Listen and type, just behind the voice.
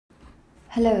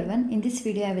Hello everyone, in this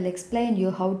video I will explain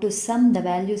you how to sum the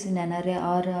values in an array,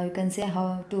 or you can say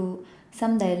how to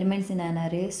sum the elements in an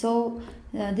array. So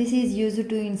this is used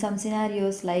to in some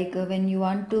scenarios like when you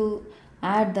want to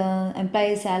add the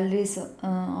employee salaries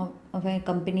of a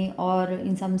company, or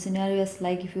in some scenarios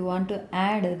like if you want to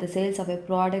add the sales of a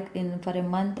product in for a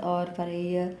month or for a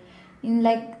year. In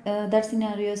that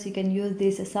scenarios you can use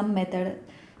this sum method.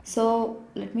 So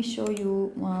let me show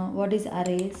you what is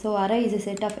array. So array is a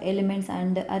set of elements,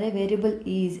 and array variable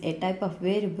is a type of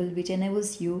variable which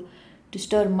enables you to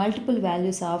store multiple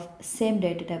values of same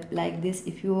data type. Like this,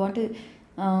 if you want to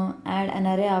add an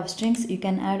array of strings, you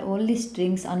can add only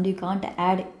strings and you can't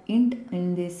add int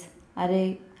in this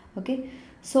array. Okay,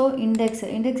 so index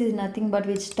is nothing but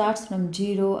which starts from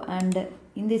 0, and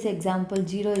in this example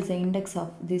 0 is the index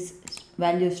of this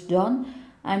values John,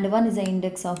 and 1 is the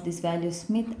index of this value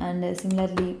Smith, and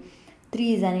similarly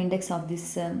 3 is an index of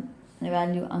this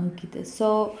value Ankit.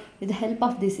 So with the help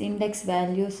of this index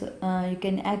values you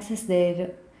can access their,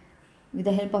 with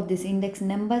the help of this index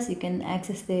numbers you can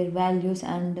access their values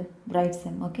and write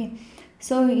them. Okay,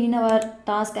 so in our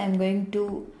task I am going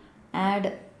to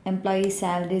add employee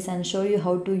salaries and show you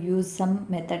how to use sum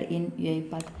method in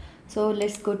UiPath. So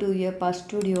let's go to UiPath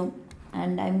Studio,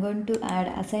 and I'm going to add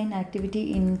assign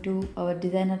activity into our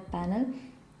designer panel,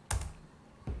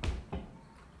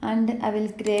 and I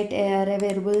will create a array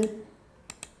variable,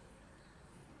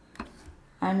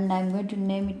 and I'm going to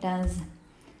name it as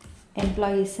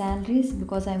employee salaries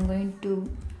because I'm going to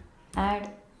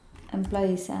add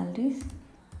employee salaries.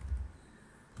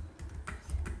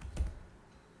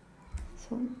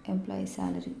 So employee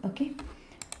salary. Okay,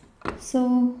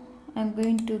 so I'm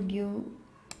going to give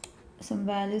some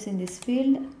values in this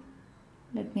field.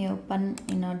 Let me open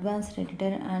in advanced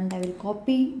editor, and I will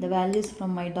copy the values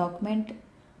from my document.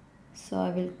 So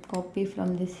I will copy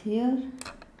from this here,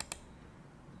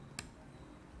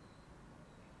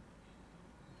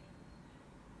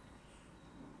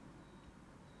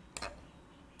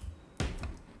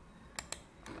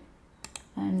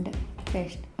 and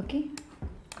paste. Okay,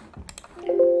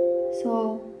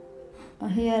 so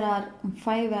here are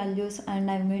 5 values,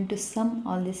 and I'm going to sum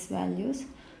all these values.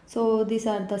 So these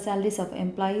are the salaries of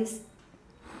employees,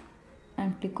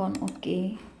 and click on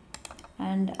OK,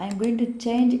 and I'm going to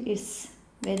change its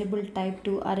variable type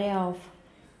to array of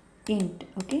int.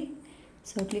 Okay,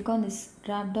 so click on this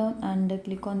drop down and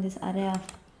click on this array of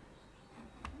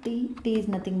t is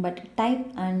nothing but type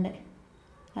and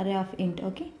array of int.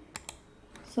 Okay,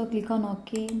 so click on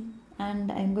OK,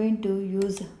 and I'm going to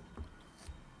use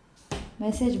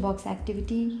message box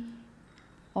activity,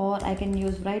 or I can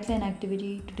use write line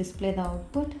activity to display the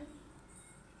output.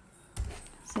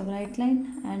 So write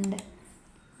line, and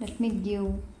let me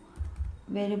give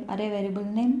array variable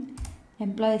name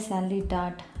employee salary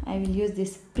dot. I will use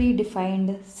this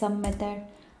predefined sum method,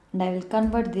 and I will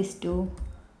convert this to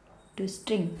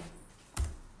string.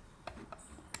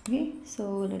 Okay,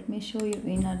 so let me show you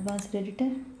in advanced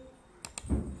editor.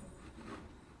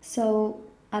 So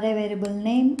array variable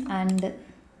name and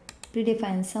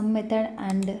predefined sum method,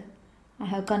 and I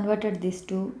have converted this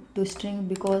to string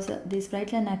because this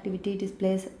write line activity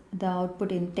displays the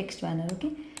output in text manner.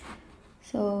 Okay,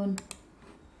 so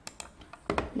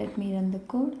let me run the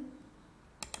code.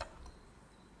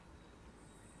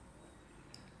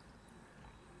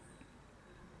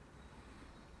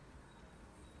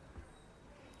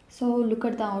 So look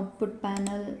at the output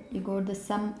panel, you got the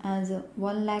sum as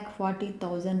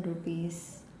 1,40,000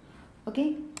 rupees.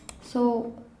 Okay,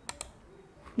 so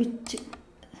which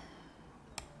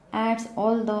adds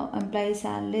all the employee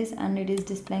salaries, and it is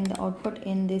displaying the output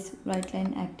in this write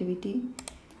line activity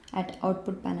at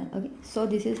output panel. Okay, so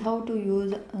this is how to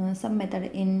use sum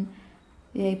method in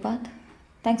UiPath.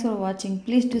 Thanks for watching.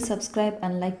 Please do subscribe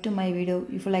and like to my video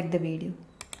if you like the video.